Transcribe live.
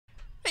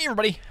Hey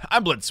everybody,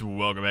 I'm Blitz.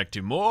 Welcome back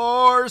to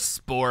more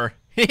Spore.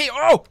 Hey,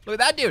 oh, look at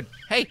that dude.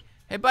 Hey,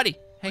 buddy.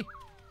 Hey,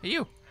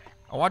 you.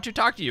 I want to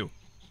talk to you.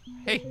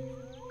 Hey,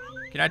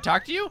 can I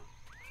talk to you?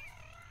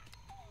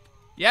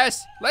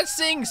 Yes, let's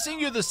sing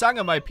you the song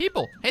of my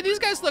people. Hey, these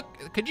guys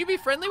look, could you be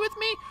friendly with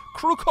me?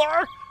 Crew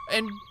car,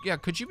 and yeah,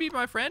 could you be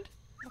my friend?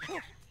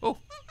 Oh,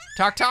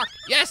 talk.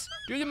 Yes,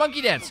 do the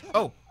monkey dance.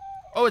 Oh,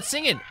 it's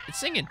singing.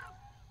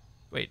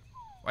 Wait,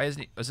 why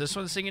isn't he, is this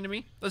one singing to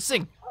me? Let's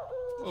sing.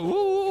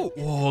 Ooh,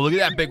 whoa, look at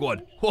that big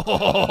one.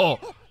 Whoa,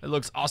 it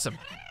looks awesome.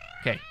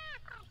 Okay,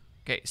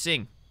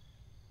 sing.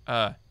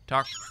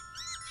 Talk.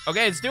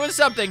 Okay, it's doing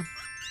something.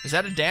 Is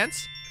that a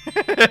dance?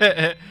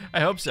 I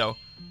hope so.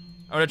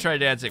 I'm gonna try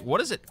dancing. What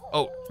is it?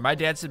 Oh, am I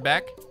dancing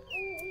back?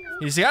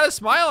 He's got a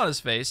smile on his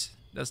face.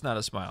 That's not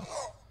a smile.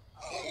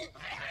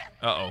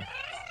 Uh-oh.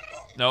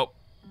 Nope.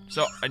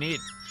 So I need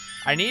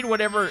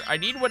whatever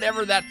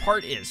that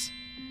part is.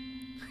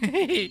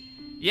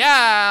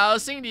 Yeah, I'll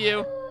sing to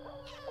you.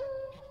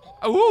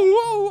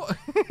 Oh,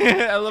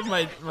 I love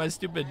my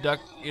stupid duck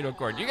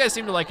unicorn. You guys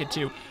seem to like it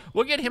too.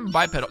 We'll get him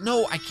bipedal.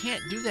 No, I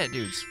can't do that,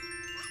 dudes.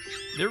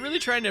 They're really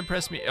trying to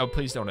impress me. Oh,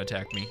 please don't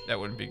attack me. That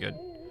wouldn't be good.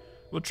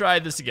 We'll try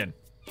this again.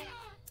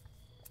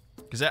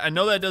 Because I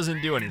know that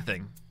doesn't do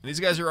anything. These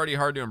guys are already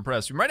hard to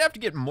impress. We might have to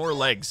get more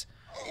legs.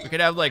 We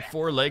could have like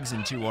 4 legs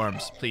and 2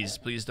 arms. Please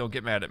don't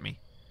get mad at me.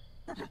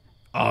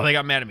 Oh, they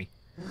got mad at me.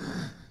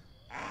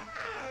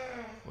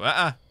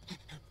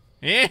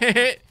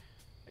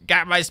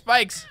 Got my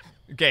spikes.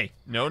 Okay,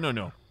 no.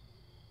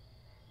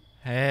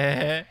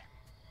 We're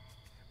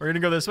gonna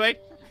go this way.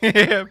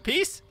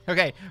 Peace.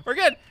 Okay, we're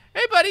good.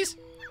 Hey, buddies.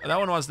 Oh, that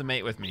one wants to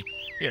mate with me.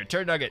 Here,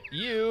 Turd Nugget.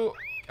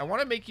 I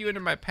want to make you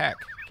into my pack.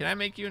 Can I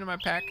make you into my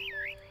pack?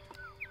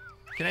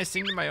 Can I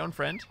sing to my own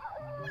friend?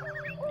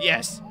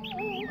 Yes.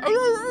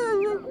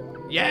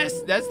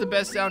 Yes, that's the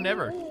best sound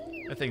ever.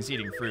 That thing's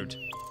eating fruit.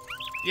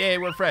 Yay,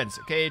 we're friends.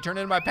 Okay, turn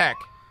into my pack.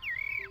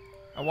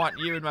 I want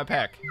you in my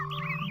pack.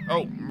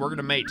 Oh, we're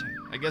gonna mate.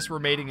 I guess we're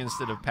mating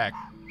instead of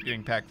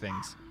getting pack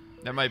things.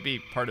 That might be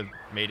part of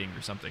mating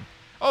or something.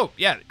 Oh,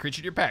 yeah,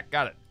 creature to your pack.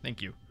 Got it.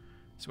 Thank you.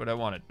 That's what I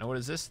wanted. Now, what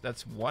is this?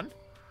 That's 1?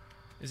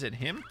 Is it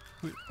him?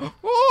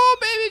 Oh,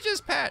 baby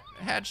just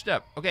hatched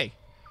up. Okay,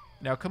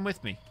 now come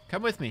with me.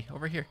 Come with me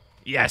over here.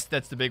 Yes,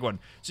 that's the big one.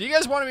 So you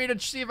guys wanted me to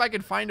see if I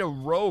could find a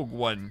rogue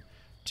one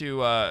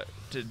to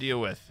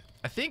deal with.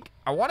 I think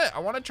I want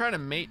to try to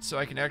mate so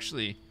I can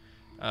actually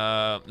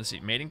let's see,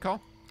 mating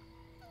call.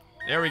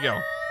 There we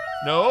go.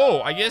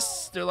 No, I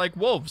guess they're like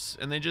wolves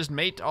and they just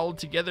mate all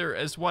together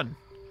as one.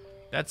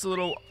 That's a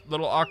little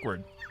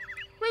awkward.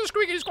 Where's the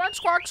squeaky squawk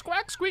squawk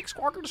squawk squeak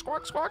squawk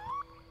squawk squawk?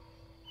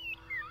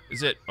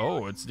 Is it?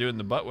 Oh, it's doing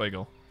the butt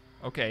wiggle.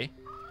 Okay.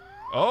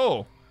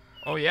 Oh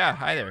yeah.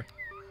 Hi there.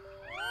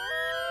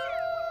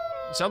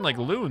 You sound like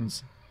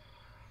loons.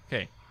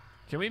 Okay.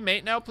 Can we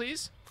mate now,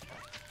 please?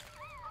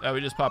 Oh,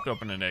 we just popped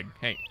open an egg.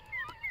 Hey.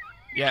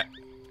 Yeah.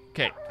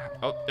 Okay.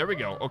 Oh, there we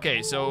go.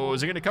 Okay, so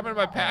is it gonna come in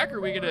my pack, or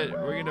are we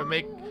gonna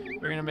make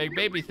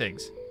baby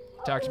things?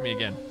 Talk to me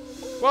again.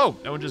 Whoa!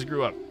 That one just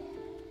grew up.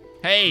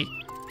 Hey.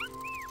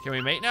 Can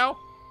we mate now?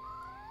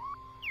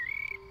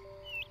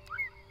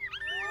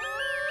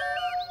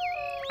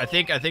 I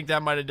think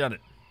that might have done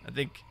it. I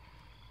think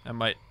that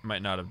might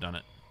not have done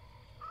it.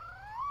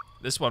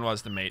 This one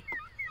wants to mate.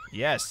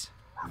 Yes.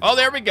 Oh,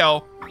 there we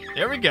go.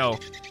 There we go.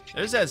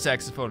 There's that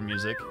saxophone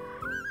music.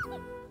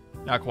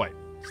 Not quite.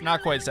 It's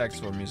not quite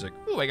saxophone music.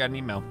 Ooh, I got an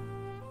email.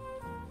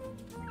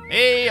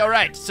 Hey, all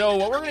right. So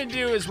what we're gonna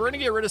do is we're gonna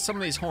get rid of some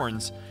of these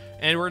horns,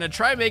 and we're gonna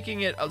try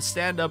making it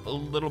stand up a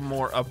little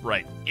more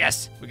upright.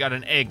 Yes, we got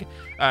an egg.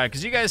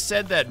 Because you guys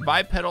said that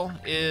bipedal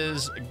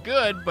is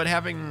good, but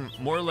having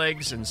more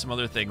legs and some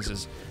other things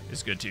is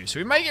good too. So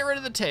we might get rid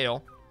of the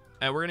tail,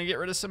 and we're gonna get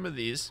rid of some of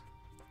these.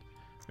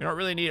 We don't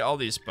really need all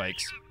these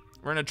spikes.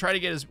 We're gonna try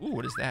to get ooh,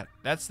 what is that?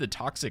 That's the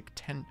toxic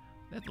 10.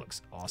 That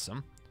looks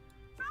awesome.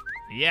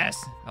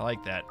 Yes, I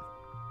like that.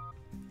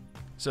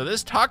 So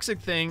this toxic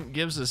thing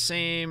gives the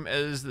same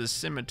as the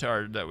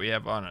scimitar that we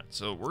have on it.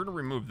 So we're gonna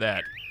remove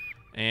that.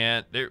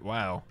 And there,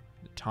 wow,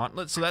 the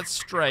tauntlet. So that's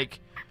strike.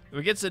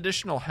 We get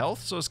additional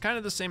health, so it's kind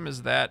of the same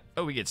as that.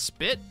 Oh, we get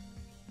spit.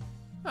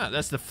 Huh,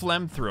 that's the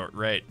flamethrower,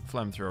 right?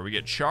 Flamethrower. We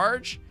get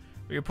charge.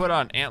 We can put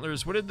on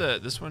antlers. What did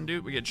this one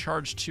do? We get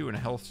charge 2 and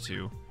health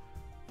 2.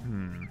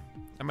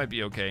 That might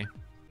be okay.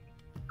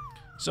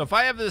 So if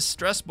I have this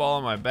stress ball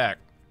on my back,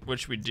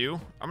 which we do,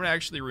 I'm gonna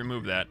actually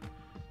remove that.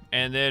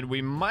 And then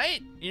we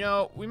might,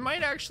 we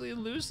might actually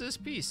lose this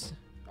piece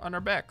on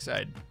our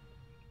backside.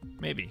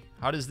 Maybe.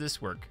 How does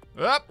this work?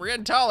 Oh, we're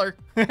getting taller.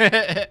 Go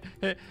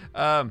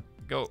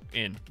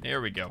in. There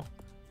we go.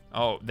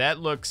 Oh, that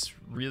looks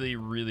really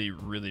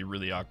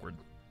awkward.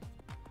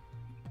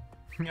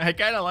 I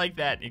kind of like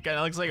that. It kind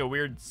of looks like a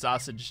weird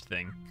sausage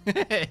thing.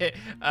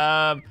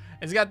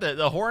 It's got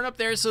the horn up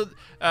there. So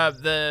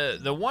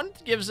the one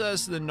gives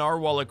us, the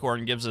narwhalic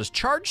horn gives us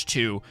charge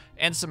 2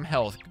 and some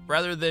health,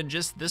 rather than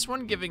just this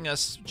one giving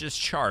us just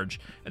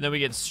charge, and then we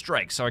get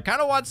strike. So I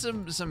kind of want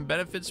some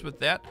benefits with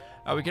that.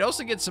 We could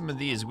also get some of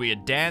these. We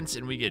get dance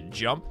and we get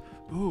jump.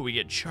 Ooh, we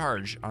get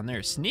charge on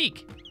there.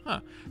 Sneak. Huh.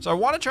 So I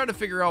want to try to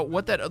figure out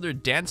what that other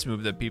dance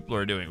move that people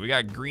are doing. We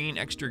got green,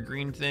 extra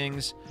green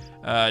things.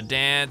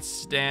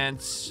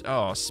 Dance.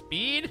 Oh,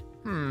 speed?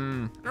 I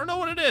don't know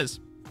what it is.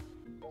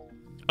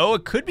 Oh,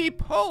 it could be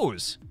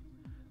pose.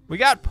 We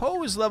got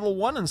pose level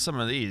 1 on some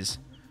of these.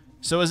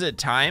 So is it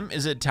time?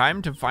 Is it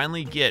time to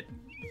finally get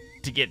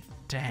to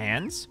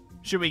hands?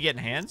 Should we get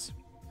hands?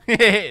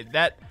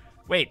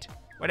 Wait,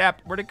 what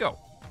happened? Where'd it go?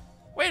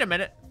 Wait a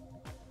minute.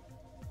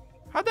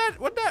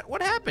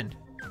 What happened?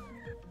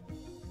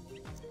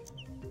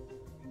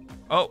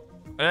 Oh,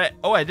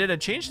 I did a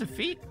change the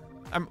feet?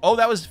 Oh,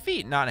 that was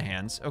feet, not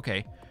hands.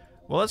 Okay.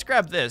 Well, let's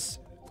grab this.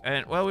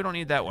 And, well, we don't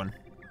need that one.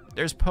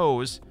 There's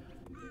pose.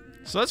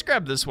 So let's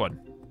grab this one.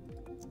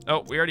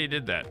 Oh, we already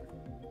did that.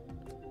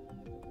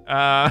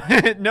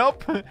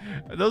 Nope.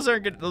 Those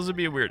aren't good. Those would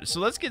be weird. So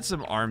let's get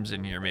some arms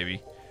in here,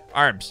 maybe.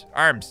 Arms.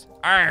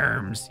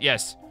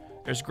 Yes.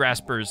 There's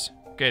graspers.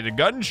 Okay, the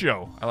gun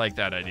show. I like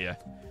that idea.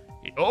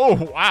 Oh,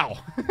 wow.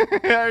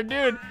 Our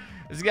dude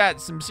has got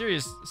some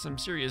serious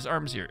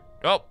arms here.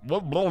 Oh,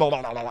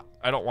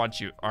 I don't want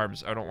you.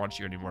 Arms, I don't want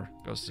you anymore.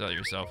 Go sell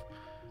yourself.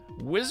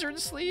 Wizard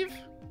sleeve?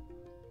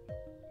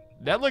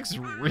 That looks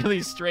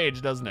really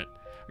strange, doesn't it?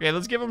 Okay,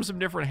 let's give him some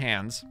different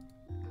hands.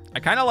 I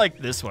kind of like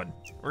this one.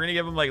 We're gonna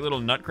give him like little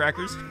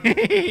nutcrackers.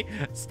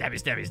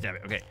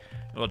 Stabby. Okay,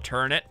 we'll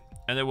turn it,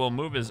 and then we'll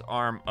move his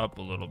arm up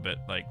a little bit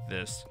like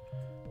this.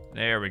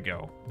 There we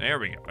go.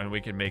 And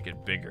we can make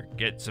it bigger.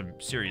 Get some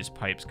serious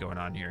pipes going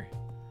on here.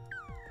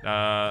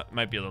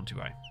 Might be a little too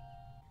high.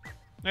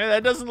 Hey,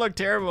 that doesn't look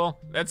terrible.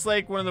 That's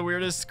like one of the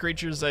weirdest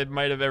creatures I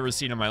might have ever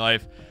seen in my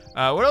life.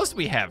 What else do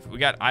we have? We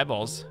got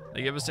eyeballs.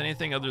 They give us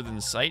anything other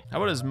than sight? How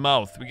about his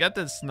mouth? We got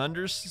that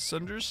sunder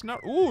snout.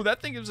 Ooh,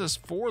 that thing gives us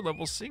 4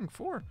 level sing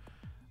 4.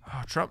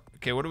 Oh, Trump.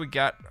 Okay, what do we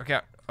got? Okay,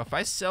 if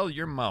I sell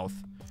your mouth,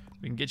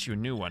 we can get you a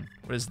new one.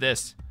 What is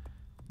this?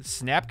 The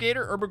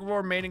Snapgator,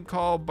 herbivore, mating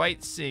call,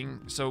 bite,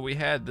 sing. So we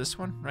had this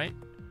one, right?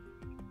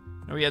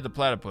 No, we had the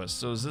platypus.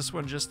 So is this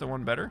one just the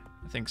one better?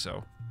 I think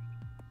so.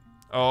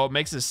 Oh, it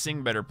makes us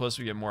sing better, plus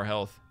we get more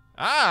health.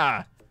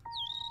 Ah!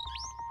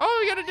 Oh,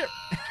 we gotta do...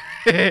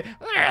 Okay,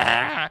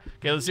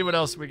 let's see what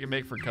else we can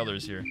make for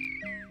colors here.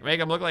 Make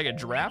him look like a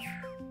giraffe?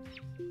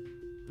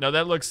 No,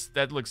 that looks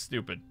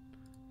stupid.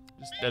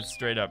 That's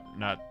straight up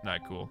not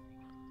cool.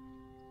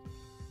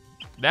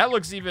 That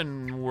looks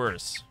even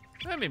worse.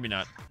 Maybe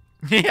not.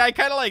 Yeah, I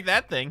kind of like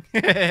that thing.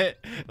 It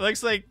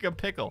looks like a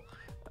pickle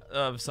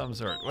of some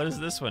sort. What does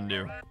this one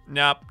do?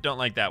 Nope, don't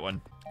like that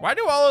one. Why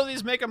do all of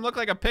these make him look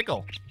like a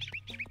pickle?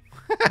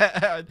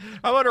 I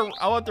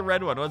want the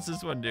red one. What's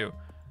this one do?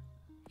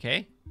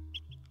 Okay.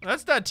 Well,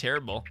 that's not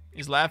terrible.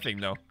 He's laughing,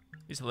 though.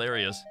 He's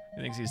hilarious.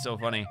 He thinks he's so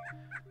funny.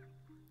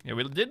 Yeah,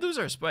 we did lose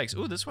our spikes.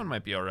 Ooh, this one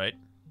might be all right.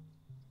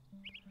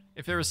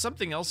 If there was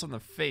something else on the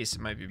face,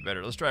 it might be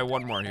better. Let's try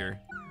one more here.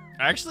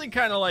 I actually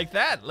kind of like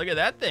that. Look at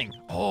that thing.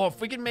 Oh, if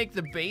we can make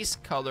the base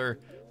color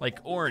like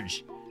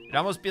orange, it'd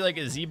almost be like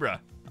a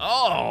zebra.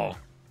 Oh,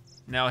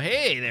 now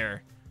hey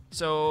there.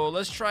 So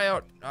let's try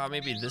out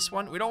maybe this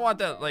one. We don't want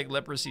that like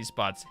leprosy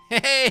spots.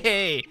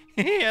 Hey,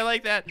 I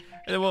like that.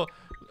 And then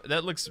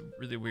that looks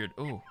really weird.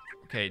 Oh,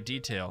 okay,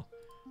 detail.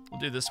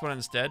 We'll do this one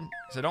instead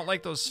because I don't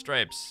like those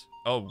stripes.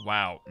 Oh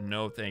wow,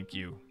 no thank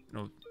you.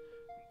 No,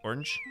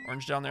 orange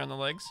down there on the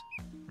legs.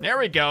 There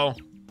we go.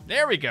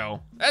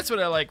 That's what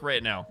I like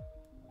right now.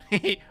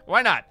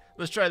 Why not?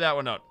 Let's try that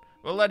one out.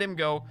 We'll let him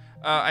go.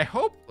 I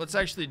hope, let's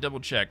actually double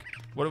check.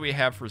 What do we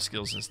have for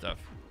skills and stuff?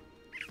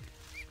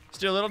 Let's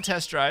do a little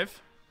test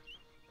drive.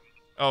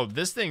 Oh,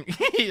 this thing.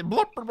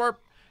 Blurp, blurp, blurp.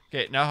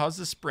 Okay, now how's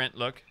the sprint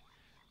look?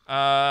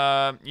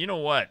 You know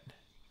what?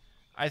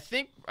 I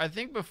think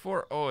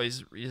before, oh,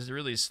 he's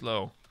really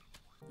slow.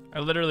 I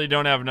literally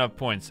don't have enough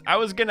points. I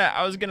was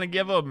gonna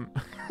give him,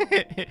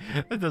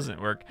 that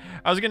doesn't work.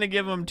 I was gonna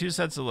give him 2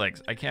 sets of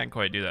legs. I can't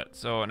quite do that.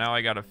 So now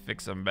I gotta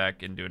fix him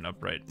back into an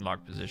upright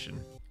lock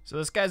position. So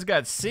this guy's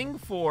got sing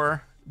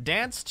 4,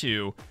 dance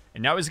 2,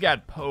 and now he's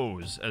got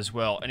pose as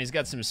well. And he's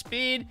got some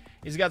speed,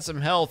 he's got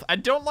some health. I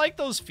don't like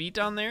those feet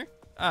on there.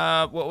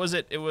 What was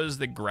it? It was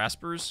the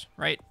graspers,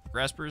 right?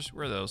 Graspers,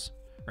 where are those?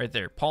 Right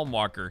there, palm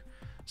walker.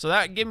 So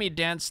that give me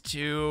dance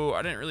 2.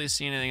 I didn't really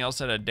see anything else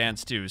that had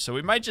dance 2, so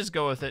we might just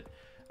go with it.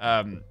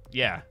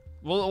 Yeah,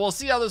 we'll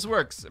see how this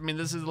works. I mean,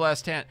 this is the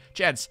last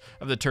chance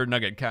of the turd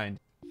nugget kind.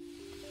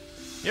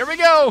 Here we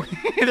go.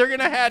 They're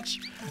gonna hatch.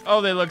 Oh,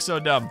 they look so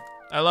dumb.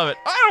 I love it.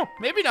 Oh,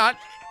 maybe not.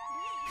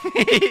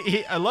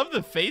 I love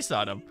the face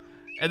on them,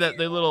 and the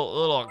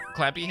little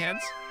clappy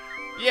hands.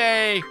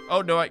 Yay!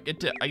 Oh no, I get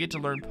to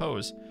learn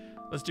pose.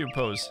 Let's do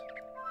pose.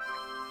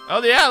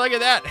 Oh yeah, look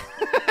at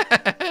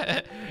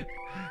that.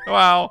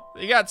 Wow,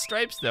 you got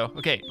stripes though.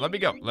 Okay, let me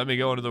go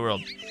into the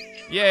world.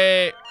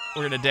 Yay,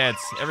 we're gonna dance.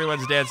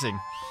 Everyone's dancing.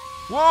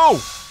 Whoa,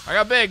 I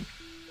got big.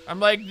 I'm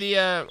like the,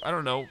 I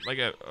don't know, like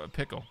a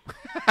pickle.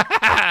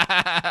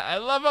 I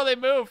love how they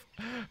move.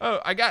 Oh,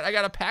 I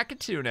got a pack of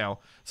 2 now.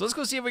 So let's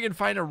go see if we can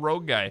find a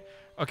rogue guy.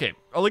 Okay,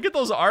 oh, look at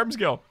those arms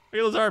go. Look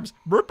at those arms.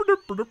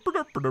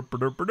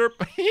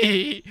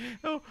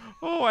 Oh,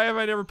 why have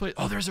I never played?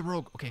 Oh, there's a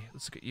rogue. Okay,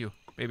 let's look at you.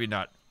 Maybe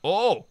not.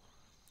 Oh,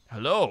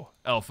 hello,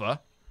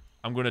 Alpha.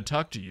 I'm going to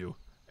talk to you,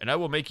 and I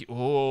will make you.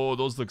 Oh,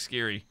 those look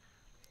scary.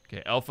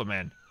 Okay, Alpha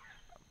Man.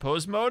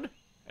 Pose mode,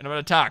 and I'm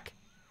going to talk.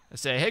 I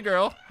say, hey,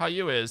 girl, how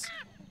you is?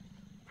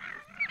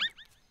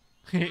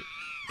 Okay,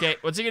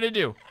 what's he going to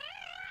do?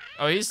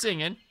 Oh, he's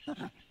singing.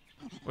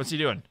 What's he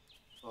doing?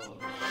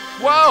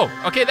 Whoa!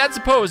 Okay, that's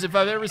a pose if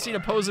I've ever seen a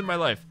pose in my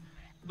life.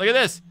 Look at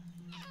this.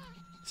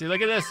 See, look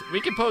at this.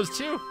 We can pose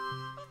too.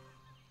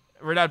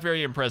 We're not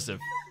very impressive.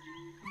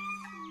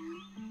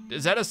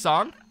 Is that a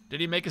song?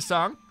 Did he make a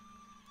song?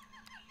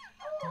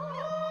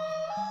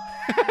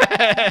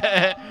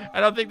 I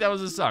don't think that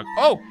was a song.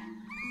 Oh!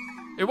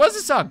 It was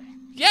a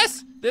song.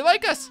 Yes! They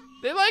like us.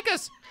 They like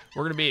us.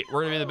 We're gonna be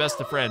the best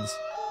of friends.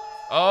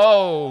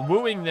 Oh,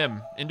 wooing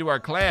them into our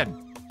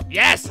clan.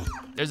 Yes!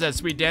 There's that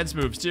sweet dance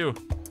moves too.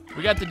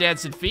 We got the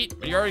dancing feet,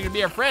 but you're already gonna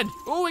be our friend.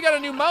 Ooh, we got a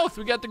new mouth.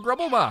 We got the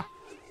grubble ma.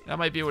 That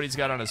might be what he's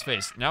got on his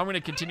face. Now I'm gonna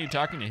continue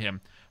talking to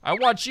him. I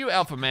want you,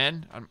 Alpha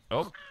Man.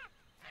 I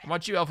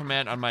want you, Alpha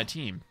Man, on my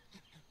team.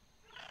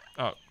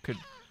 Oh,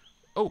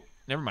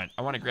 never mind.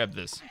 I want to grab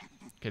this.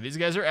 Okay, these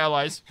guys are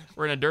allies.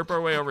 We're gonna derp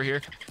our way over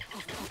here.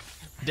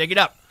 Dig it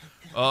up.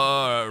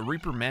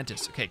 Reaper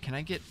Mantis. Okay, can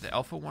I get the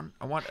alpha one?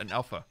 I want an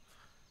alpha.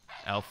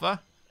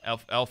 Alpha?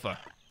 Alpha.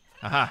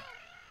 Haha.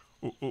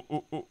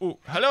 Ooh.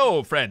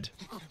 Hello, friend.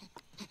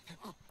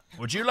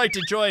 Would you like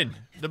to join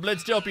the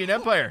Blitz-Dopian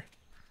Empire?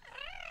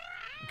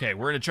 Okay,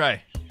 we're gonna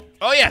try.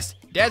 Oh yes,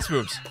 dance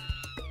moves.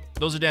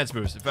 Those are dance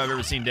moves, if I've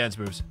ever seen dance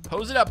moves.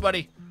 Pose it up,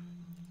 buddy.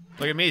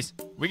 Look at me.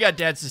 We got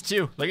dances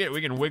too. Look at it,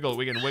 we can wiggle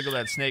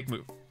that snake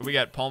move. We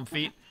got palm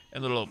feet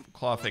and little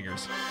claw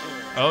fingers.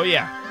 Oh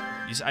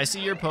yeah, I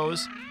see your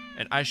pose,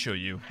 and I show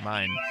you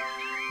mine.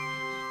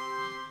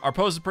 Our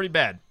pose is pretty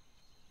bad,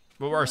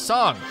 but our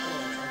song.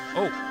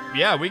 Oh.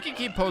 Yeah, we can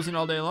keep posing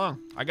all day long.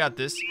 I got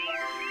this.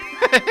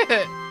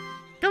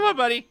 Come on,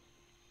 buddy.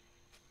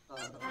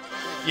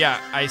 Yeah,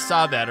 I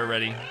saw that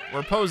already.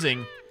 We're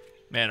posing.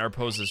 Man, our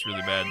pose is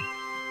really bad.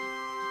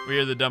 We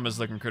are the dumbest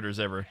looking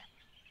critters ever.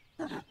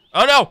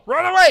 Oh no!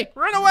 Run away!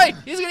 Run away!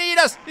 He's gonna eat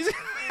us!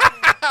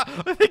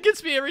 It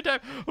gets me every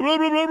time. Blah,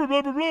 blah, blah,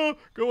 blah, blah, blah.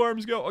 Go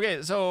arms, go.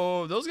 Okay,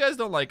 so those guys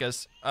don't like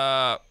us.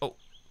 Oh,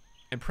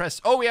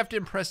 impress. Oh, we have to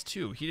impress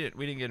too. We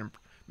didn't get him.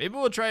 Maybe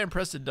we'll try and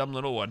impress the dumb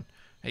little one.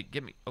 Hey,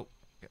 give me.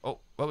 Oh,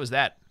 what was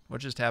that?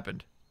 What just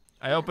happened?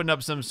 I opened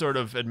up some sort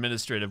of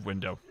administrative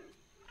window.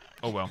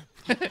 Oh well.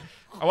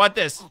 I want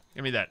this.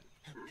 Give me that.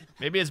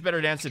 Maybe it's better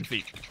dancing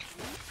feet.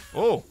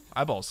 Oh,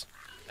 eyeballs.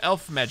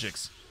 Elf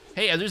magics.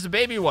 Hey, there's a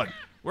baby one.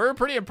 We're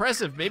pretty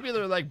impressive. Maybe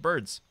they're like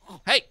birds.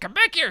 Hey, come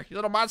back here, you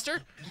little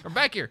monster. Come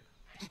back here.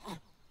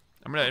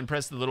 I'm gonna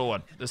impress the little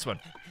one. This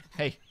one.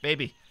 Hey,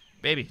 baby.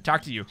 Baby,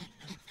 talk to you.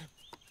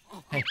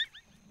 Hey.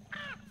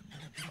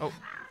 Oh.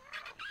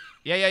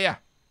 Yeah.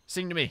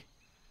 Sing to me.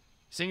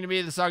 Sing to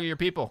me the song of your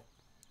people.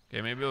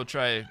 Okay, maybe we'll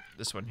try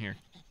this one here.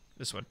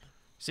 This one.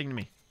 Sing to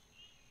me.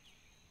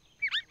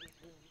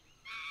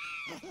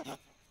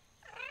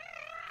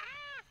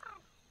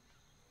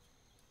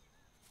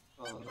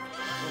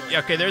 Yeah,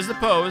 okay, there's the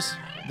pose.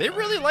 They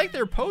really like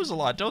their pose a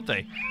lot, don't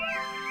they?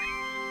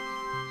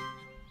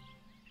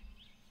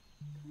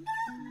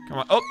 Come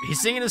on. Oh, he's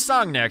singing a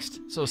song next.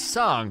 So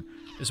song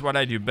is what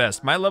I do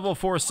best. My level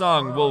 4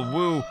 song will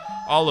woo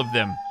all of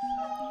them.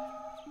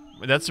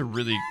 That's a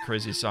really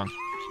crazy song.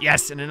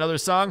 Yes, and another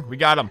song. We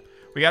got him.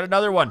 We got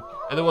another one.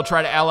 And then we'll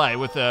try to ally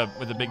with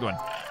a big one.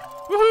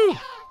 Woohoo!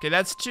 Okay,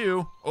 that's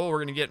 2. Oh, we're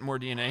gonna get more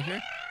DNA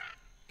here.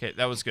 Okay,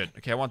 that was good.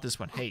 Okay, I want this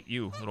one. Hey,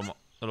 you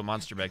little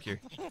monster back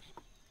here.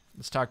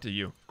 Let's talk to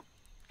you.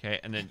 Okay,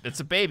 and then it's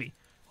a baby.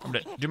 I'm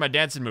gonna do my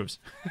dancing moves.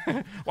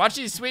 Watch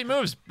these sweet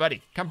moves,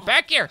 buddy. Come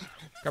back here.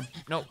 Come.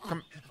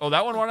 Oh,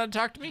 that one wanted to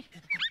talk to me?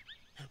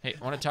 Hey,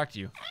 I want to talk to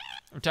you.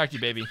 I'm gonna talk to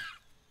you, baby.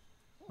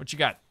 What you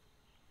got?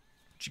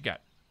 What you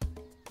got?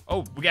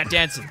 Oh, we got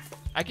dancing.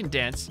 I can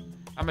dance.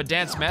 I'm a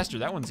dance master.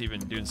 That one's even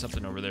doing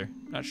something over there.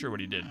 Not sure what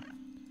he did.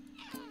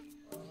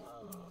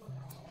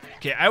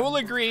 Okay, I will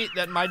agree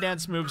that my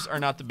dance moves are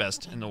not the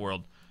best in the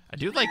world. I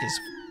do like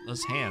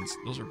his hands.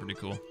 Those are pretty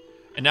cool.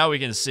 And now we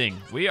can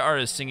sing. We are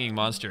a singing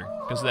monster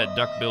because of that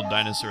duck-billed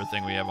dinosaur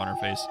thing we have on our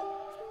face.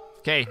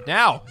 Okay,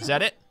 now, is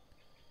that it?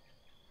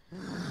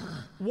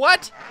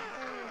 What?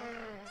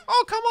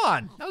 Oh, come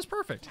on. That was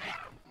perfect.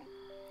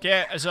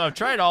 Okay, so I've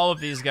tried all of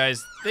these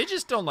guys. They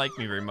just don't like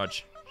me very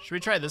much. Should we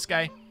try this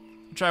guy?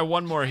 We'll try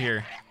one more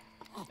here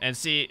and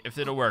see if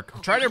it'll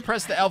work. Try to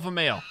impress the alpha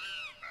male.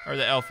 Or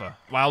the alpha.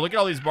 Wow, look at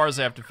all these bars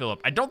I have to fill up.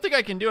 I don't think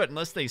I can do it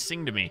unless they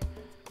sing to me.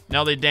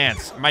 Now they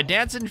dance. My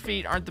dancing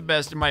feet aren't the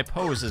best and my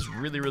pose is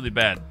really, really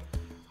bad.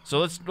 So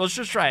let's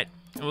just try it.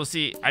 And we'll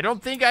see. I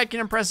don't think I can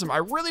impress them. I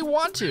really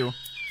want to.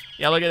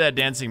 Yeah, look at that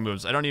dancing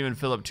moves. I don't even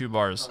fill up 2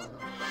 bars.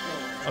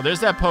 Oh, there's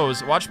that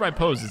pose. Watch my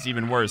pose. It's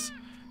even worse.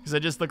 Because I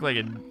just look like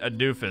a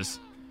doofus.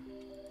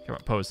 Come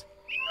on, pose.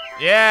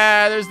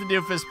 Yeah, there's the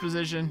doofus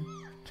position.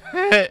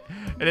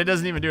 And it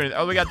doesn't even do anything.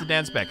 Oh, we got the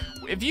dance back.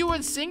 If you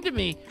would sing to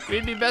me,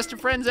 we'd be best of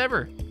friends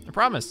ever. I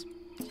promise.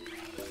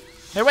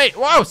 Hey, wait.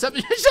 Whoa,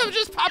 something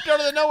just popped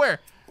out of the nowhere.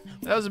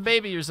 That was a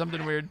baby or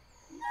something weird.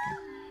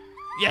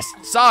 Yes,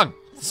 song.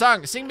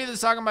 Song. Sing me the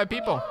song of my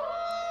people.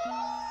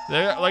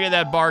 Look at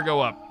that bar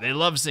go up. They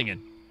love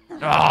singing.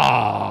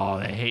 Oh,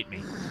 they hate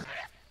me.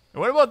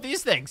 What about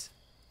these things?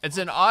 It's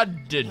an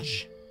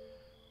oddage.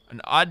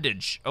 An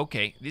oddage.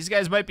 Okay, these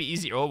guys might be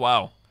easy. Oh,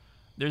 wow.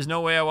 There's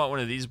no way I want one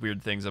of these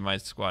weird things on my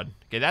squad.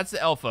 Okay, that's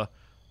the alpha.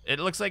 It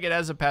looks like it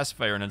has a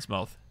pacifier in its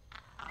mouth.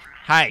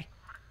 Hi.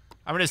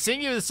 I'm gonna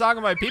sing you the song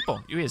of my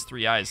people. He has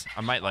 3 eyes.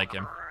 I might like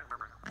him.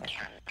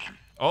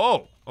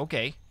 Oh,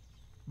 okay.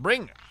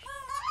 Bring.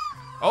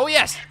 Oh,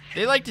 yes.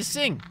 They like to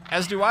sing,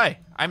 as do I.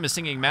 I'm a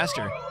singing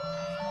master.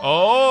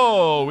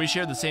 Oh, we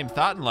share the same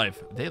thought in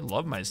life. They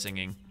love my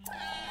singing.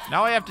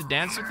 Now I have to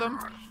dance with them?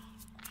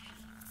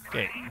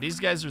 Okay, these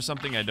guys are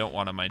something I don't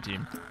want on my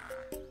team.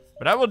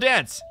 But I will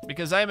dance,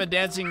 because I am a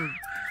dancing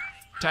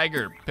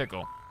tiger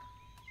pickle.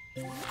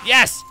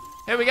 Yes!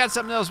 Hey, we got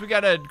something else. We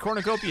got a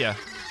cornucopia.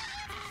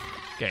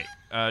 Okay,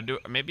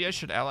 maybe I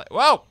should ally.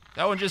 Whoa!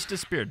 That one just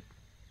disappeared.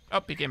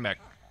 Oh, he came back.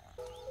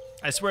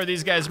 I swear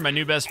these guys are my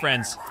new best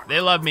friends.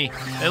 They love me.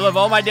 They love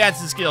all my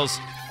dancing skills.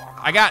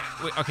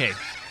 Okay,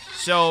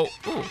 so,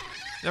 ooh,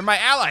 they're my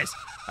allies.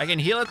 I can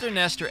heal at their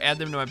nest or add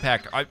them to my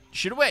pack.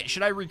 Should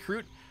I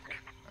recruit?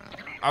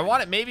 I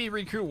want to maybe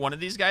recruit one of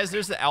these guys.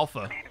 There's the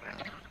alpha.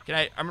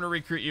 I'm gonna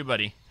recruit you,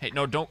 buddy. Hey,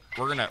 no, don't.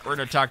 We're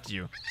gonna talk to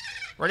you.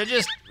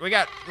 We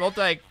got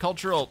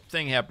multicultural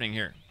thing happening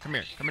here. Come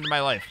here, come into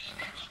my life.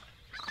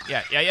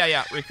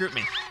 Yeah. Recruit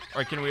me.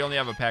 Or can we only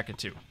have a pack of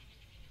 2?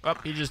 Oh,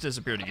 he just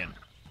disappeared again.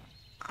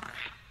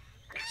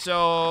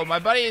 So my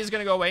buddy is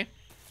gonna go away.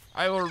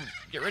 I will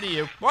get rid of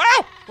you. Wow!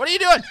 What are you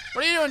doing?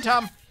 What are you doing,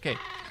 Tom? Okay,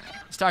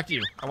 let's talk to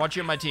you. I want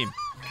you on my team.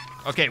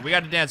 Okay, we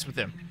got to dance with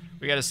him.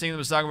 We got to sing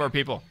the song of our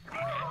people.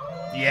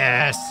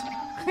 Yes.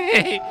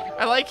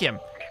 I like him.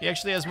 He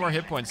actually has more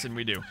hit points than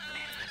we do.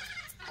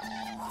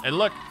 And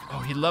look, oh,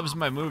 he loves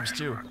my moves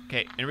too.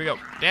 Okay, here we go.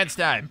 Dance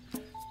time.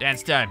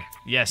 Dance time.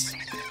 Yes.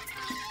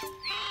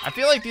 I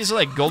feel like these are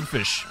like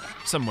goldfish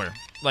somewhere.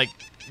 Like,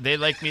 they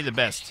like me the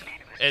best.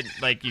 And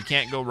like, you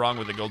can't go wrong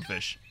with a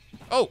goldfish.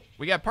 Oh,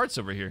 we got parts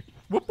over here.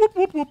 Whoop, whoop,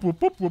 whoop, whoop,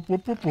 whoop, whoop, whoop,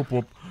 whoop, whoop,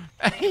 whoop.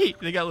 Hey,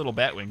 they got little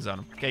bat wings on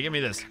them. Okay, give me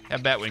this.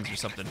 Have bat wings or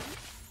something.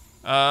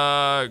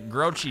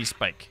 Grouchy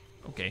spike.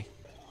 Okay.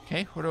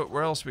 Okay,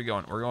 where else are we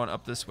going? We're going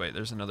up this way.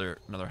 There's another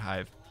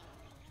hive.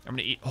 I'm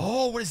gonna eat.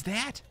 Oh, what is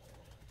that?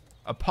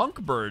 A punk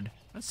bird.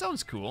 That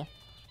sounds cool.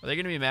 Are they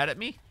gonna be mad at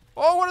me?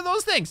 Oh, what are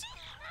those things?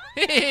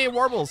 Hey,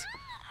 warbles.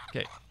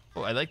 Okay.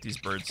 Oh, I like these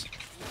birds.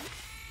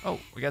 Oh,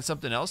 we got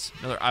something else?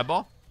 Another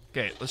eyeball?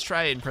 Okay, let's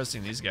try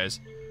impressing these guys.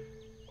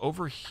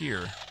 Over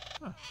here.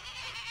 Huh.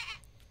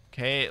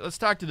 Okay, let's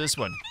talk to this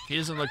one. He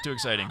doesn't look too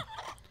exciting.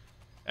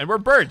 And we're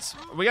birds.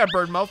 We got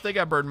bird mouth. They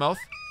got bird mouth.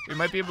 We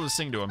might be able to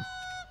sing to him.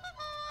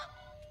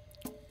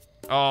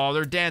 Oh,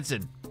 they're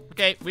dancing.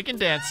 Okay, we can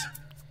dance.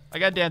 I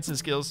got dancing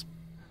skills.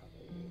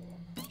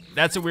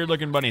 That's a weird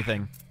looking bunny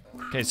thing.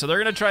 Okay, so they're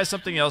gonna try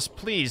something else.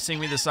 Please sing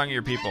me the song of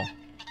your people.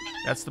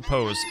 That's the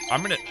pose.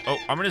 I'm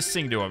gonna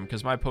sing to him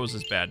because my pose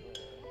is bad.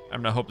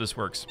 I'm gonna hope this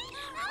works.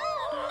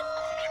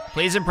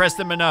 Please impress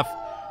them enough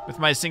with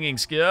my singing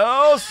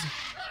skills.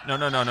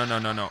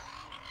 No.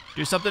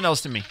 Do something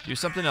else to me. Do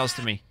something else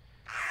to me.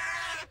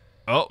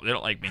 Oh, they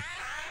don't like me.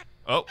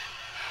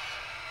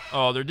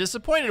 Oh, they're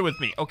disappointed with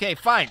me. Okay,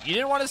 fine. You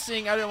didn't want to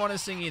sing. I didn't want to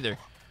sing either.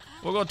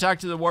 We'll go talk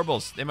to the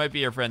warbles. They might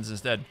be our friends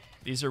instead.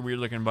 These are weird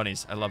looking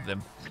bunnies. I love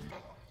them.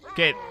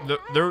 Okay,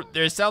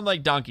 they sound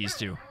like donkeys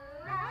too.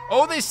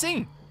 Oh, they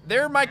sing.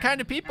 They're my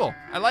kind of people.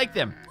 I like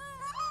them.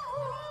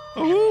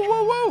 Whoa,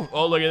 whoa, whoa.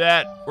 Oh, look at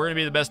that. We're going to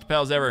be the best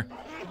pals ever.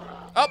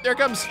 Oh, there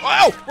comes.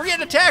 Oh, we're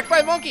getting attacked by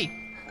a monkey.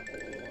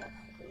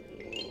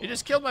 You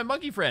just killed my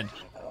monkey friend.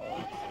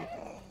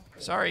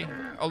 Sorry.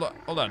 Hold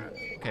on.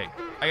 Okay,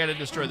 I got to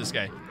destroy this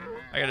guy.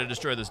 I got to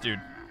destroy this dude.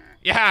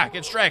 Yeah,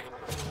 get strike.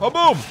 Oh,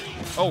 boom.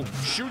 Oh,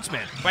 shoots,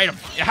 man. Bite him.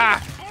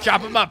 Yeah,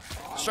 chop him up.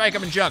 Strike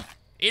him and junk.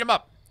 Eat him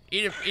up.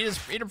 Eat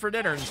him for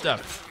dinner and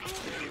stuff.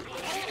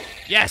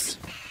 Yes.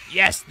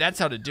 Yes, that's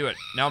how to do it.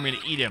 Now I'm going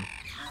to eat him.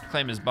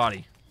 Claim his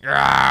body.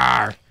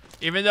 Rawr.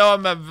 Even though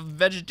I'm a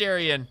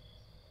vegetarian,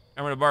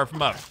 I'm going to barf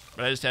him up.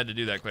 But I just had to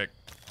do that quick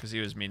because he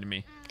was mean to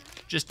me.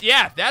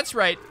 Yeah, that's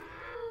right.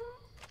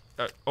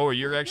 Oh,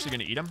 you're actually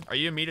going to eat him? Are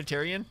you a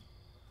meatitarian?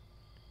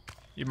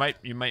 You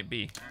might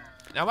be.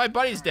 Now my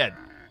buddy's dead.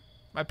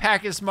 My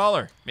pack is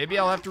smaller. Maybe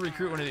I'll have to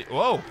recruit one of these.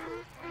 Whoa.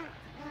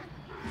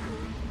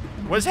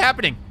 What is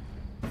happening?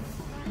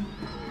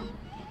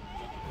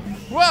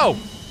 Whoa.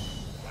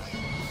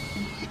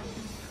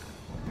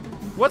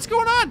 What's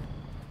going on?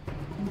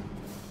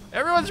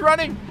 Everyone's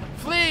running.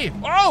 Flee.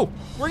 Oh,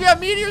 we got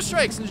meteor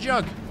strikes and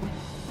junk.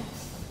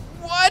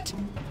 What?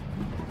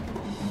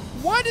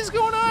 What is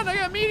going on? I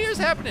got meteors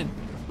happening.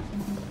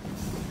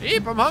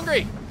 Eep, I'm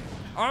hungry.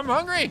 I'm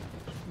hungry.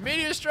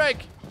 Meteor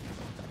strike.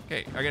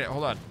 Okay, I got it.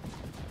 Hold on.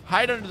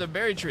 Hide under the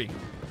berry tree.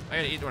 I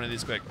gotta eat one of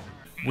these quick.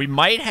 We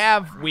might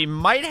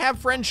have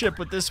friendship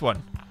with this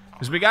one.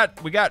 Because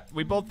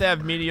we both have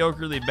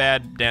mediocrely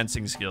bad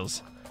dancing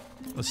skills.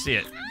 Let's see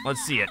it.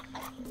 Let's see it.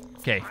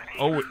 Okay.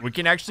 Oh, we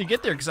can actually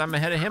get there because I'm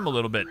ahead of him a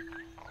little bit.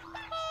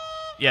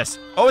 Yes.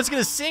 Oh, it's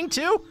gonna sing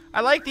too?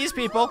 I like these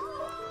people.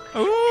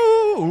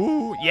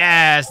 Ooh,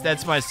 yes,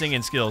 that's my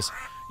singing skills.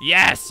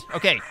 Yes.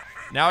 Okay.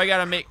 Now I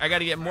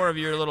gotta get more of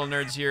your little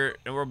nerds here,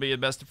 and we'll be the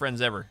best of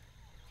friends ever.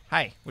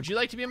 Hi. Would you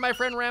like to be my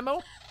friend,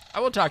 Rambo? I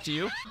will talk to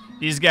you.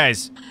 These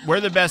guys, we're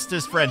the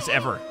bestest friends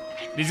ever.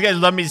 These guys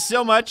love me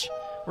so much.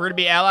 We're gonna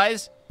be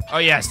allies. Oh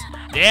yes.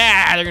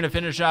 Yeah, they're gonna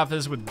finish off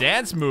this with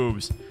dance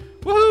moves.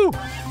 Woohoo!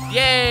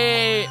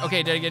 Yay!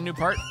 Okay, did I get a new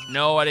part?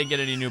 No, I didn't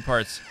get any new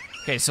parts.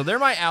 Okay, so they're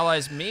my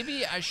allies.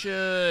 Maybe I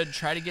should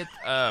try to get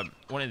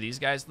one of these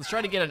guys. Let's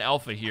try to get an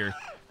alpha here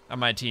on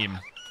my team.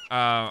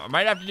 I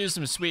might have to do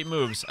some sweet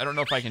moves. I don't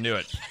know if I can do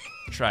it.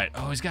 Try it.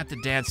 Oh, he's got the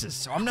dances.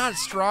 So I'm not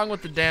strong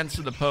with the dance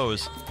or the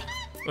pose.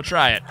 We'll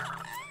try it.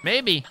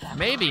 Maybe,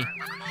 maybe.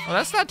 Well,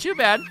 that's not too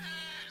bad.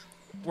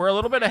 We're a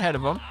little bit ahead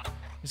of him.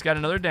 He's got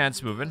another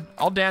dance moving.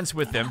 I'll dance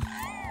with him.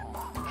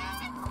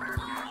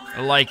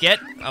 I like it.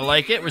 I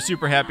like it. We're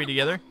super happy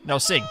together. Now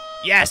sing.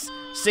 Yes,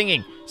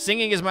 singing.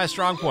 Singing is my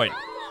strong point.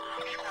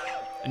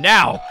 And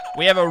now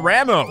we have a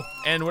Ramo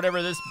and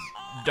whatever this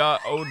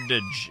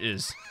odage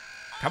is.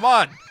 Come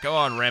on, go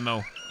on,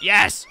 Ramo.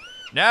 Yes.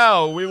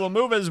 Now we will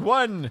move as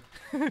one.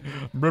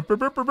 What do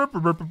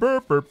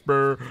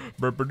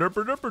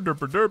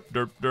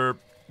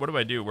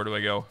I do? Where do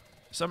I go?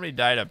 Somebody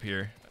died up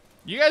here.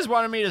 You guys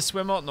wanted me to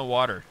swim out in the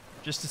water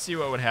just to see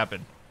what would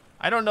happen.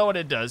 I don't know what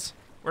it does.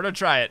 We're gonna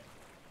try it.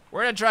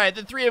 We're gonna try it.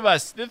 The three of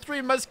us, the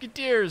three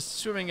musketeers,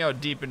 swimming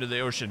out deep into the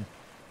ocean.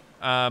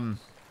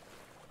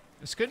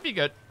 This could be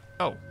good.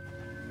 Oh.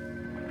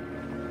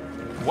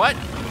 What?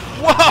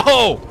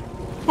 Whoa!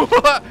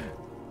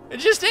 It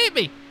just ate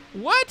me.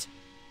 What?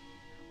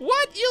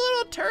 What, you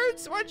little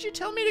turds? Why didn't you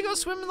tell me to go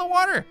swim in the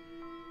water?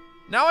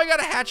 Now I got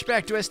a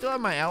hatchback. Do I still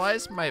have my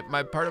allies? My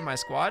part of my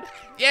squad?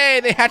 Yay,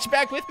 they hatched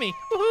back with me.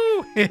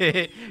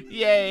 Woohoo!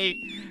 Yay.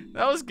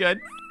 That was good.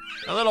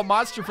 A little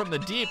monster from the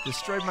deep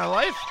destroyed my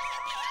life.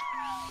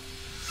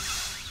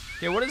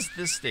 Okay, what does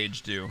this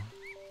stage do?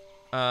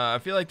 I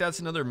feel like that's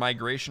another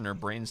migration or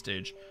brain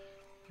stage.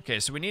 Okay,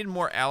 so we need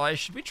more allies.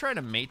 Should we try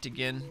to mate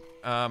again?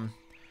 I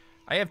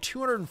have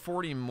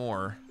 240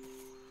 more.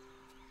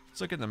 Let's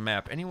look at the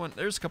map. Anyone?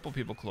 There's a couple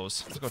people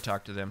close. Let's go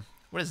talk to them.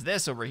 What is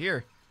this over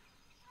here?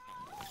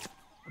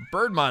 A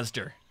bird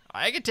monster.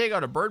 I could take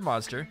out a bird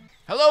monster.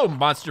 Hello,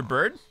 monster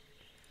bird.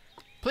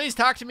 Please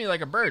talk to me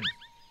like a bird.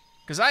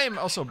 Because I am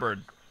also a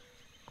bird.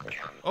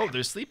 Oh,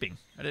 they're sleeping.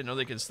 I didn't know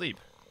they could sleep.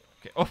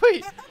 Okay. Oh,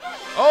 wait.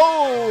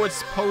 Oh,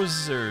 it's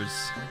posers.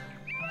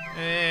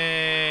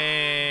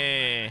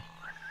 Hey.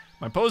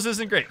 My pose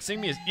isn't great.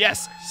 Sing me.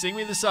 Yes, sing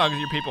me the songs,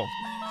 you people.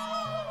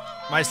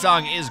 My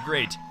song is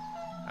great.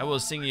 I will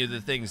sing you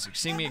the things.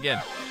 Sing me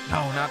again.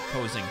 No, not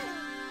posing.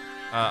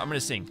 I'm gonna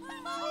sing.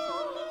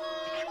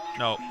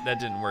 No, that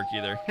didn't work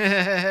either.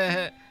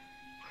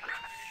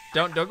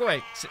 Don't go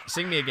away.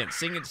 Sing me again.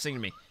 Sing it. Sing to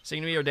me.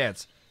 Sing to me or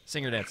dance.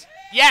 Sing or dance.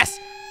 Yes!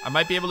 I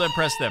might be able to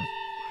impress them.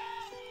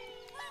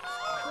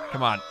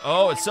 Come on.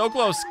 Oh, it's so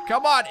close.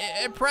 Come on,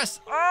 impress.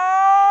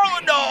 Oh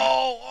no!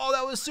 Oh,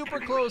 that was super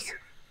close.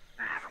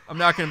 I'm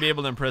not gonna be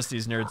able to impress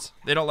these nerds.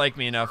 They don't like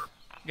me enough.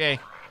 Okay.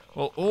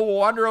 Well, we'll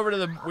wander over to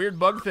the weird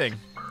bug thing.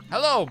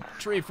 Hello,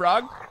 tree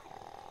frog.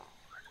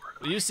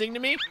 Will you sing to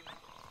me?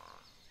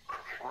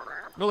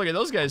 Oh, look at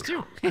those guys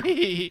too.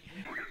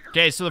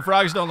 Okay, so the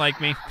frogs don't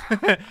like me.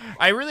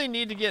 I really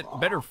need to get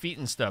better feet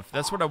and stuff.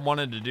 That's what I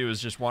wanted to do,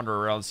 is just wander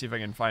around, see if I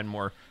can find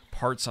more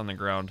parts on the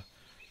ground.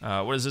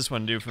 What does this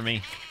one do for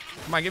me?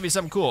 Come on, give me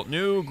something cool.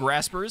 New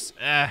graspers.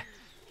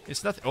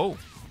 It's nothing. Oh,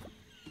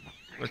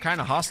 they're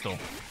kind of hostile.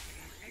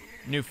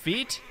 New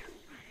feet.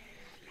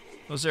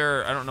 Those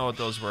are, I don't know what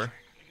those were.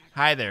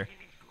 Hi there.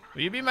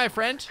 Will you be my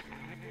friend?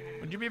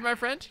 Would you be my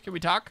friend? Can we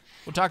talk?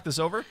 We'll talk this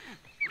over.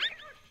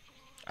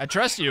 I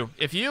trust you.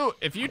 If you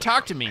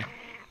talk to me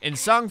in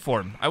song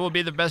form, I will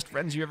be the best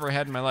friends you ever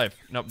had in my life.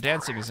 Nope,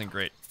 dancing isn't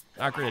great.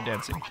 Not great at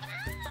dancing.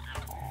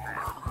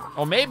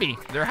 Oh, maybe.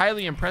 They're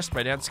highly impressed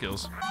by dance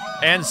skills.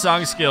 And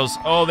song skills.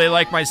 Oh, they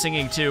like my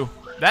singing too.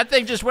 That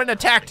thing just went and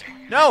attacked.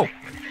 No.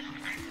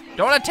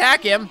 Don't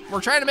attack him.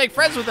 We're trying to make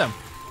friends with him.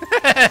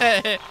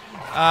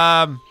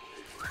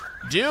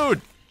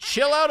 Dude,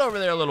 chill out over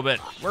there a little bit.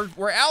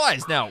 We're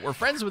allies now. We're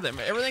friends with him.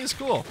 Everything's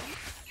cool.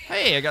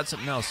 Hey, I got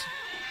something else.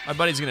 My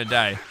buddy's gonna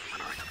die.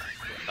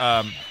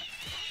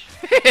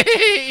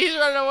 He's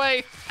running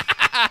away.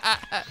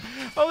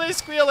 Oh, they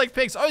squeal like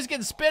pigs. Oh, he's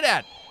getting spit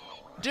at.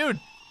 Dude,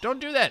 don't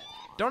do that.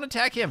 Don't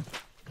attack him.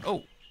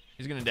 Oh,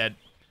 he's gonna dead.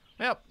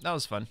 Well, that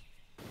was fun.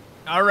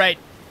 All right,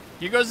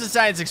 here goes the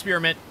science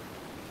experiment.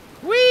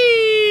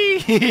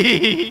 Whee!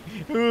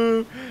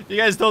 You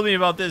guys told me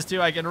about this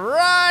too. I can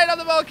ride on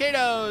the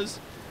volcanoes.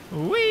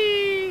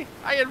 Whee!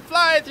 I can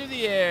fly through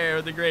the air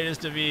with the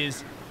greatest of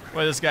ease.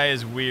 Boy, this guy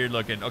is weird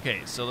looking.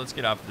 Okay, so let's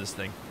get off this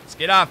thing. Let's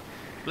get off.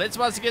 Blitz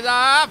wants to get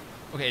off.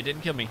 Okay, it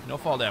didn't kill me. No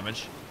fall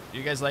damage. Do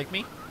you guys like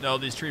me? No,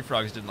 these tree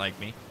frogs didn't like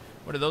me.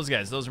 What are those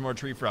guys? Those are more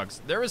tree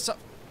frogs. There was some...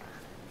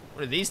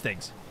 What are these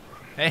things?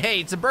 Hey,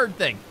 it's a bird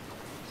thing.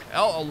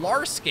 Oh, a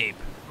larscape.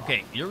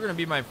 Okay, you're gonna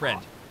be my friend.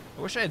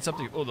 I wish I had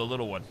something... Oh, the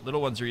little one.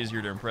 Little ones are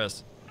easier to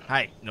impress.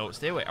 Hi. No,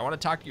 stay away. I want to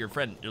talk to your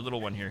friend, your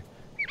little one here.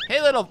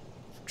 Hey, little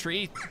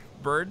tree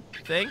bird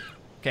thing.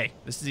 Okay,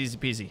 this is easy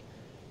peasy.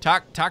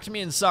 Talk to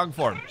me in song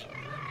form.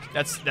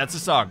 That's a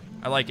song.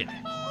 I like it.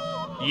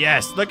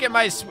 Yes, look at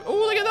my... Oh,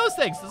 look at those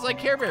things. It's like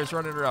Care Bears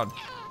running around.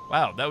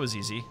 Wow, that was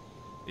easy.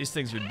 These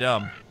things are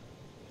dumb.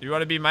 If you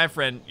want to be my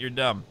friend, you're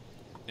dumb.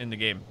 In the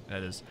game,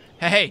 that is.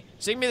 Hey,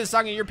 sing me the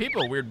song of your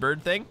people, weird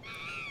bird thing.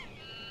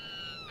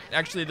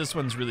 Actually, this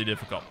one's really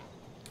difficult.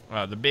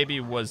 The baby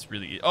was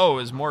really... Oh, it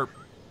was more...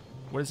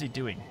 What is he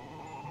doing?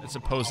 It's a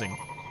posing.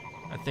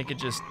 I think it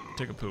just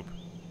took a poop.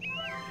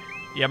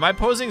 Yeah, my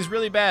posing's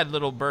really bad,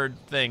 little bird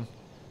thing.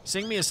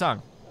 Sing me a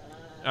song.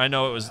 I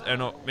know,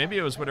 maybe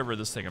it was whatever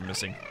this thing I'm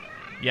missing.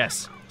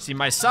 Yes. See,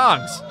 my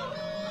songs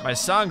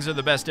are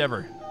the best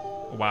ever.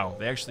 Wow,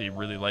 they actually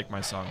really like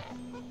my song.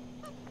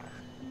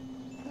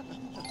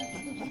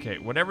 Okay,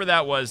 whatever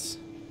that was,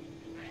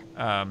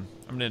 I'm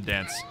gonna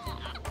dance.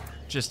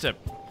 Just to,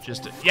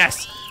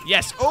 yes!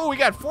 Yes! Oh, we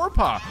got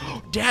forepaw!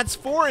 Dad's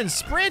 4 in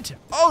sprint!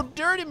 Oh,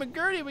 dirty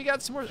McGurdy, we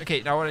got some more.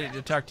 Okay, now I want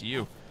to talk to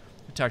you.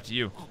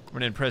 I'm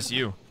gonna impress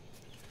you.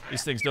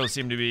 These things don't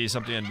seem to be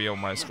something to be on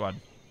my squad.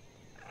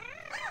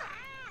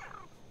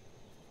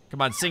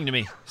 Come on, sing to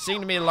me.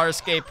 Sing to me,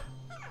 Larscape.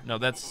 No,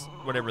 that's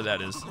whatever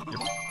that is.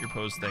 Your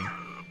pose thing.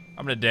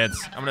 I'm gonna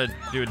dance. I'm gonna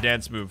do a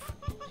dance move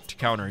to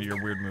counter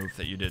your weird move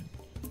that you did.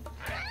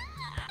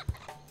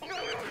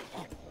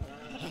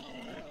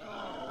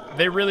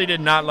 They really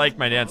did not like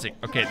my dancing.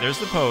 Okay, there's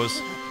the pose.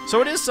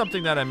 So it is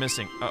something that I'm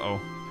missing. Uh-oh.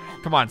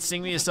 Come on,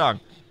 sing me a song.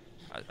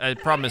 I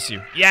promise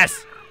you.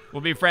 Yes!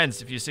 We'll be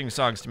friends if you sing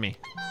songs to me.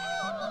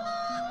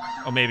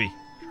 Oh, maybe.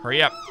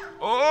 Hurry up.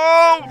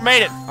 Oh,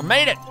 made it. I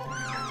made it.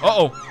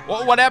 Uh-oh.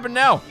 What happened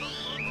now?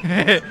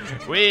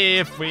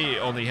 If we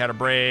only had a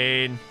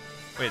brain.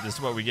 Wait, this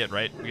is what we get,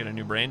 right? We get a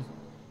new brain.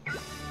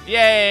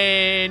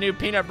 Yay! New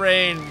peanut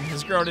brain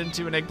has grown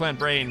into an eggplant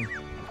brain.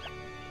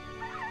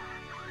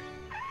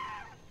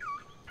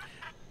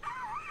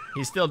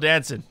 He's still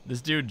dancing.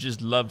 This dude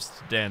just loves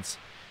to dance.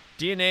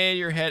 DNA,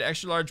 your head,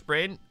 extra large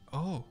brain.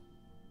 Oh.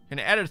 And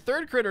add a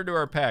 3rd critter to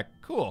our pack.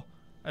 Cool.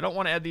 I don't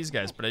want to add these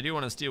guys, but I do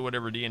want to steal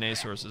whatever DNA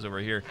source is over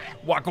here.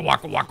 Waka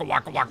waka waka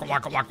waka waka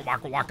waka waka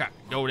waka waka.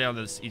 Go down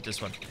this, eat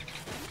this one.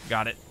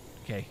 Got it.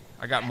 Okay,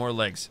 I got more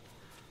legs.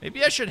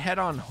 Maybe I should head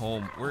on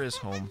home. Where is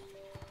home?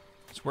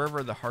 It's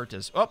wherever the heart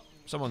is. Oh,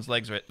 someone's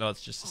legs right. No,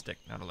 it's just a stick,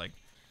 not a leg.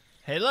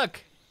 Hey,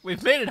 look,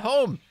 we've made it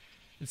home.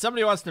 And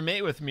somebody wants to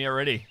mate with me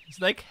already. It's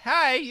like,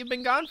 hi, you've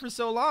been gone for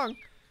so long.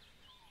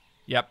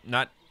 Yep,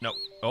 nope.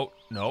 Oh,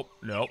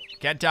 nope.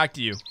 Can't talk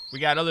to you. We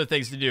got other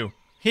things to do.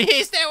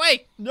 Stay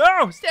away.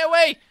 No, stay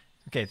away.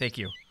 Okay, thank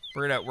you.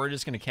 We're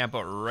just gonna camp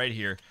out right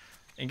here.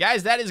 And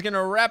guys, that is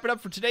gonna wrap it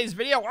up for today's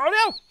video. Oh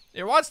no,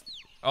 it wants.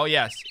 Oh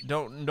yes,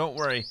 don't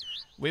worry.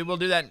 We will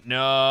do that.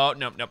 No.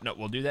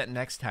 We'll do that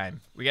next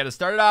time. We got to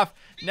start it off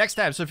next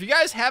time. So if you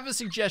guys have a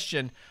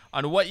suggestion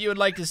on what you would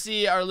like to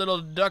see our little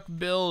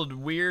duck-billed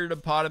weird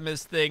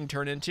hippopotamus thing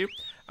turn into,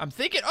 I'm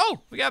thinking,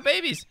 oh, we got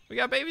babies. We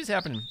got babies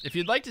happening. If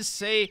you'd like to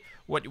say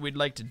what we'd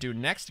like to do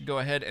next, go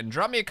ahead and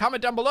drop me a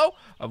comment down below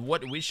of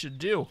what we should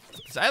do.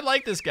 'Cause I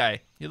like this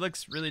guy. He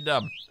looks really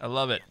dumb. I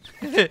love it.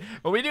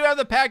 But we do have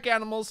the pack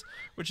animals,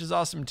 which is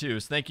awesome too.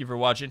 So thank you for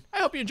watching. I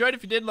hope you enjoyed.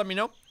 If you did, let me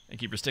know. And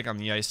keep your stick on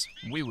the ice.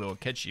 We will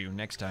catch you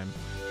next time.